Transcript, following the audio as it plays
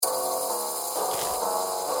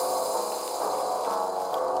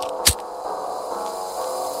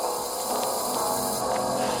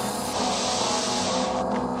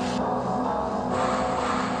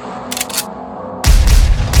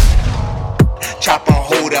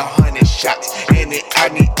shots. And it I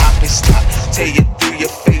need op and stop. Tell you through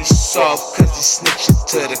your face off, cause you snitching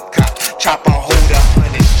to the cop. Chop a hold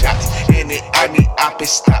 100 shots. And it I need op and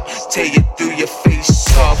stop. Tell you through your face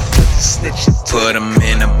off, cause you snitching to Put 'em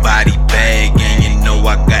in a body bag, and you know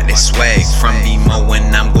I got that swag. From emo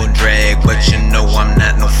and I'm gon' drag, but you know I'm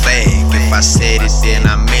not no fag. If I said it, then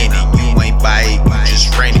I meant it. You ain't buy it, you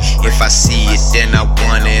just rent it. If I see it, then I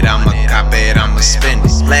want it. I'ma cop it, I'ma spend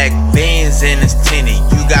it. Black Benz and it's tinted.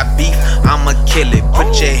 You got beef, I'ma kill it.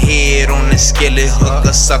 Put your head on the skillet, hook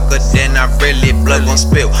a sucker, then I reel it. Blood gon'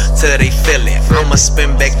 spill till they feel it. I'ma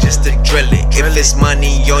spin back just to drill it. If it's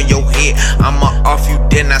money on your head, I'ma off you,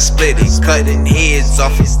 then I split it. Cutting heads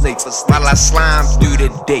off his legs while I slime through the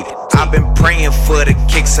day. I've been praying for the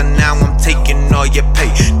kicks, and now I'm taking all your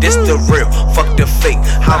pay. This the real, fuck the fake.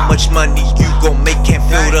 How much money you gon' make? Can't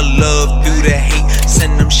feel the love through the hate.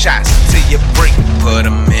 Send them shots till you break. Put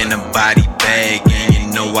 'em in a body bag, and you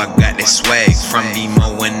know I got that swag. From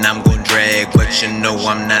emo and I'm gon' drag, but you know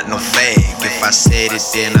I'm not no fag. If I said it,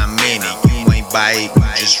 then I meant it. You ain't buy it, you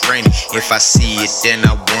just rent it. If I see it, then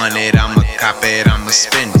I want it. I'ma cop it, I'ma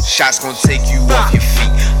spend it. Shots gon' take you off your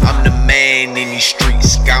feet. I'm the man in these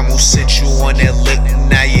streets. Gamo sent you on that lick,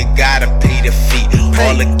 now you gotta pay the fee.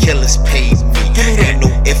 All the killers paid me, ain't no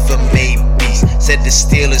if or maybes. Said the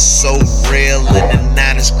steal is so real and the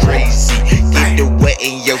nine is crazy. Get the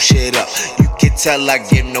wetting your shit up, you can tell I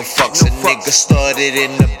give no fucks. A nigga started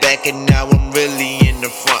in the back and now I'm really in the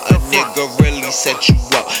front. A nigga really set you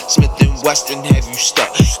up, Smith and Weston have you stuck.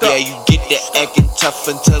 Yeah, you get the acting tough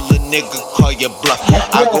until a nigga call you bluff.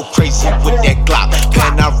 I go crazy with that Glock,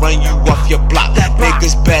 man, I run you off your block.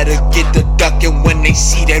 Niggas better get the ducking when they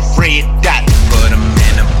see that red dot. Put 'em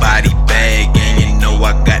in a body bag, and you know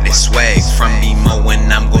I got that swag. From emo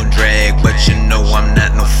and I'm gon' drag, but you know I'm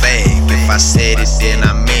not no fag. If I said it, then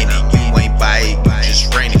I meant it. You ain't buy it, you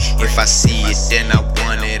just rent it. If I see it, then I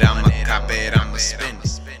want it. I'ma cop it, I'ma spend it.